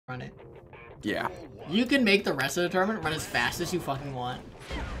run it. Yeah. You can make the rest of the tournament run as fast as you fucking want.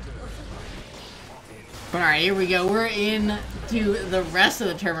 But alright, here we go. We're in to the rest of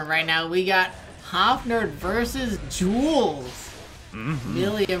the tournament right now. We got Hofnerd versus Jules.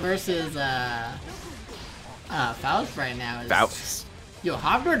 Millia versus Faust right now. Faust. Yo,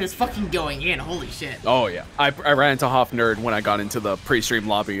 Hofnerd is fucking going in. Holy shit. Oh yeah. I ran into Hofnerd when I got into the pre-stream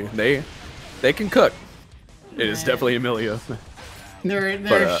lobby. They can cook. It is definitely Millia.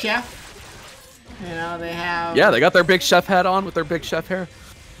 They're chef. You know, they have... Yeah, they got their big chef hat on with their big chef hair.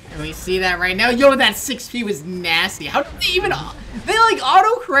 And we see that right now. Yo, that 6P was nasty. How did they even... They, like,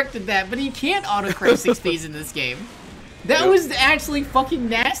 auto-corrected that, but you can't auto-correct 6Ps in this game. That was actually fucking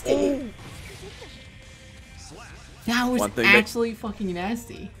nasty. Oh. That was actually fucking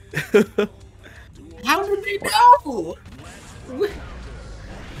nasty. How did they know?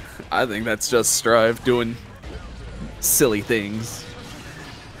 I think that's just Strive doing silly things.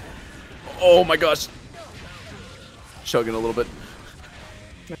 Oh my gosh. Chugging a little bit.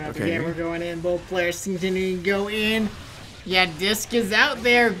 Okay, we're going in. Both players continuing to go in. Yeah, Disc is out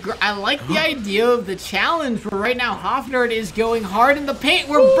there. I like the idea of the challenge, but right now Hofnerd is going hard in the paint.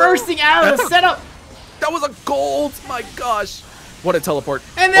 We're bursting out of the setup. That was a gold. My gosh. What a teleport.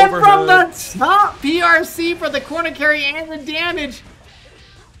 And then from the top, PRC for the corner carry and the damage.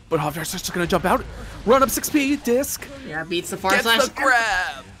 But Hofnerd's just going to jump out. Run up 6P, Disc. Yeah, beats the far slash. The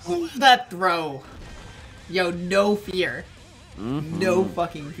grab. That throw. Yo, no fear. No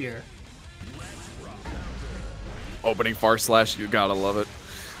fucking fear. Opening far slash, you gotta love it.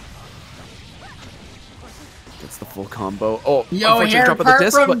 Gets the full combo. Oh, yo, hair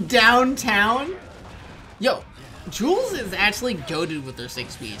part from downtown. Yo, Jules is actually goated with their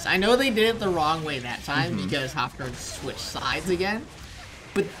 6Ps. I know they did it the wrong way that time because Hofnerd switched sides again.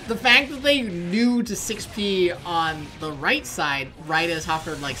 But the fact that they knew to 6P on the right side right as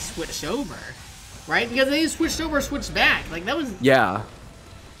Hofnerd like switched over, right? Because they switched over, switched back. Like that was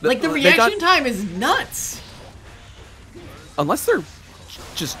like the reaction time is nuts. Unless they're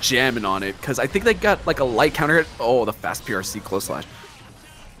just jamming on it, because I think they got like a light counter hit. Oh, the fast PRC close slash.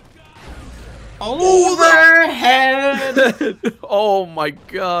 Overhead. Oh my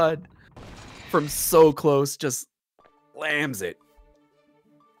god. From so close, just slams it.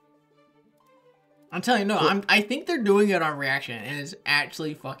 I'm telling you, no, I think they're doing it on reaction, and it's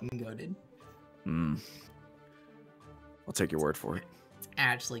actually fucking goated. I'll take your word for it. It's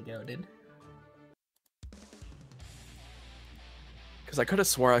actually goated. Because I could have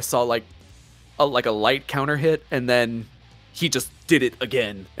swore I saw like a light counter hit, and then he just did it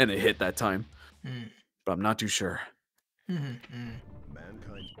again, and it hit that time. But I'm not too sure. Mankind.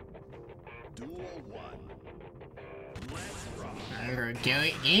 Duel 1. Let's rock.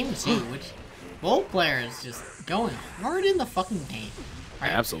 Game 2, which both players just going hard in the fucking paint.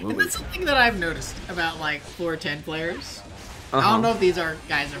 Right? Absolutely. And that's something that I've noticed about like floor 10 players. I don't know if these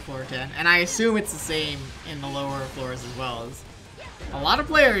guys are floor 10, and I assume it's the same in the lower floors as well. As a lot of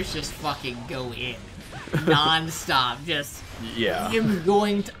players just fucking go in non-stop. Just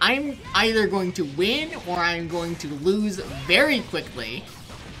I'm either going to win or I'm going to lose very quickly.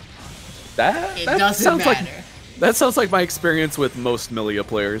 It doesn't matter. That sounds like my experience with most Millia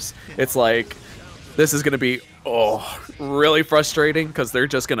players. It's like, this is going to be, really frustrating because they're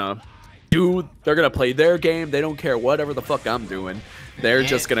just going to they're going to play their game. They don't care whatever the fuck I'm doing. They're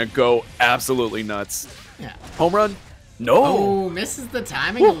just going to go absolutely nuts. Yeah. Home run? No. Oh, misses the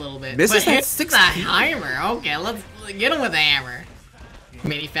timing a little bit. Misses but hits the hammer. Okay, let's get him with the hammer.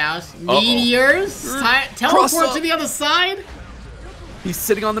 Mini Faust. Meteors. Teleport to the other side. He's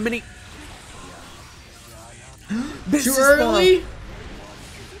sitting on the mini. Too early?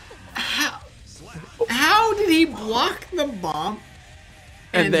 How did he block the bomb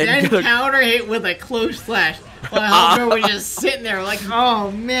and then counter hit with a close slash? While Hofnerd was just sitting there like, oh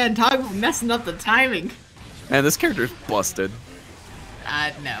man, talk about messing up the timing. Man, this character's busted.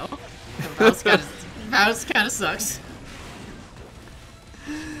 No. Faust kind of sucks.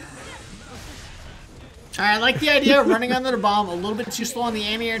 Alright, I like the idea of running under the bomb. A little bit too slow on the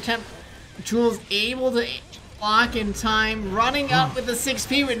anti-air attempt. Jules able to block in time. Running up with the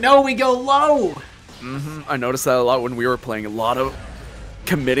 6P, but no, we go low. I noticed that a lot when we were playing. A lot of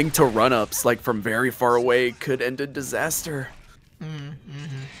committing to run-ups, like from very far away, could end in disaster.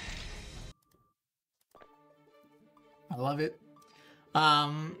 I love it.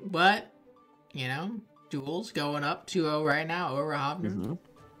 But, you know, Jules going up 2-0 right now over Hofnerd.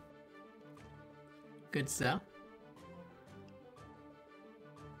 Good stuff.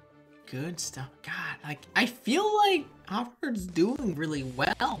 Good stuff. God, I feel like Hofnerd's doing really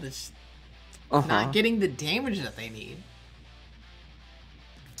well. It's not getting the damage that they need.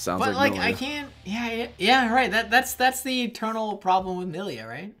 Sounds But like like Millia. I can't. Yeah, right. That's the eternal problem with Millia,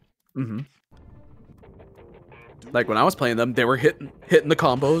 right? Mm-hmm. Like when I was playing them, they were hitting the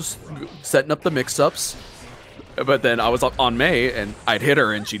combos, setting up the mix-ups. But then I was on May, and I'd hit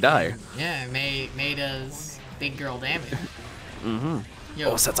her, and she'd die. Yeah, May does big girl damage. Mm-hmm.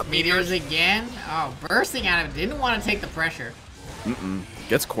 Yo, Sets up meteors again. Oh, bursting out of it. Didn't want to take the pressure.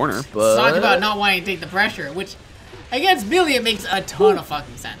 Gets corner, but Talk about not wanting to take the pressure, which against Millia makes a ton of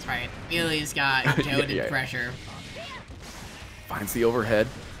fucking sense, right? Millia's got goaded pressure. Finds the overhead.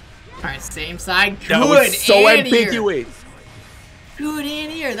 All right, same side. Good That was so anti-air. ambiguous. Good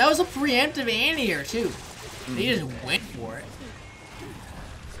anti-air. That was a preemptive anti-air too. They just went for it.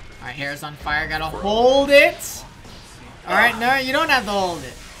 All right, hair's on fire. Gotta hold it. All right, no, you don't have to hold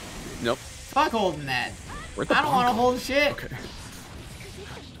it. Nope. Fuck holding that. Where'd the I don't bomb want to go? hold shit. Okay.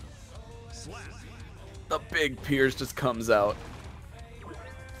 The big Piers just comes out.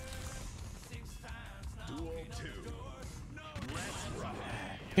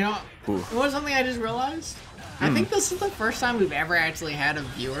 You know, Ooh. what something I just realized? I think this is the first time we've ever actually had a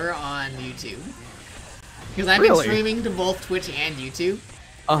viewer on YouTube. Because I've been Really? streaming to both Twitch and YouTube.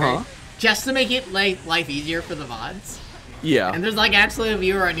 Uh-huh. Right? Just to make it like life easier for the mods. Yeah. And there's like actually a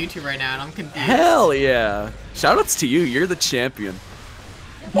viewer on YouTube right now, and I'm confused. Hell yeah. Shoutouts to you. You're the champion.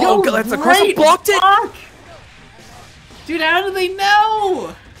 Yo, Oh, that's across the great blocked it. fuck! Dude, how do they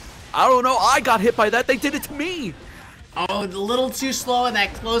know? I don't know. I got hit by that. They did it to me. Oh, a little too slow in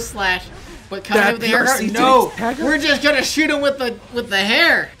that close slash. But coming That with the hair. PRC No, tagger? we're just gonna shoot him with the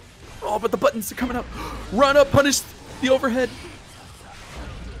hair. Oh, but the buttons are coming up. Run up, punish the overhead.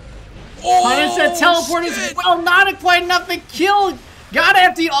 Oh, Punish that teleport as shit. well. Not quite enough to kill. Gotta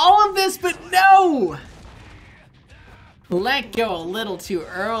empty all of this, but no. Let go a little too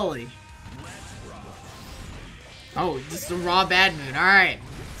early. Oh, just a raw bad mood. All right.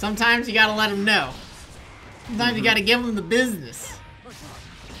 Sometimes you gotta let them know. Sometimes you gotta give them the business.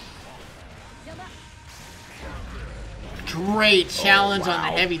 Great challenge on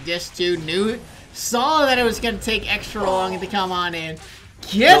the heavy disc too. Saw that it was gonna take extra long to come on in.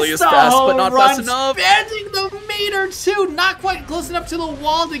 Gets Millia's the fast, home but not run, fast enough. Spanning the meter too. Not quite close enough to the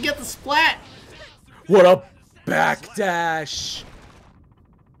wall to get the splat. What a backdash.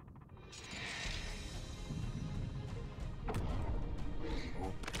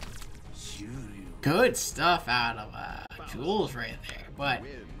 Good stuff out of Jules right there, but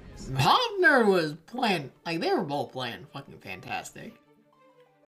Hofnerd was playing, like, they were both playing fucking fantastic.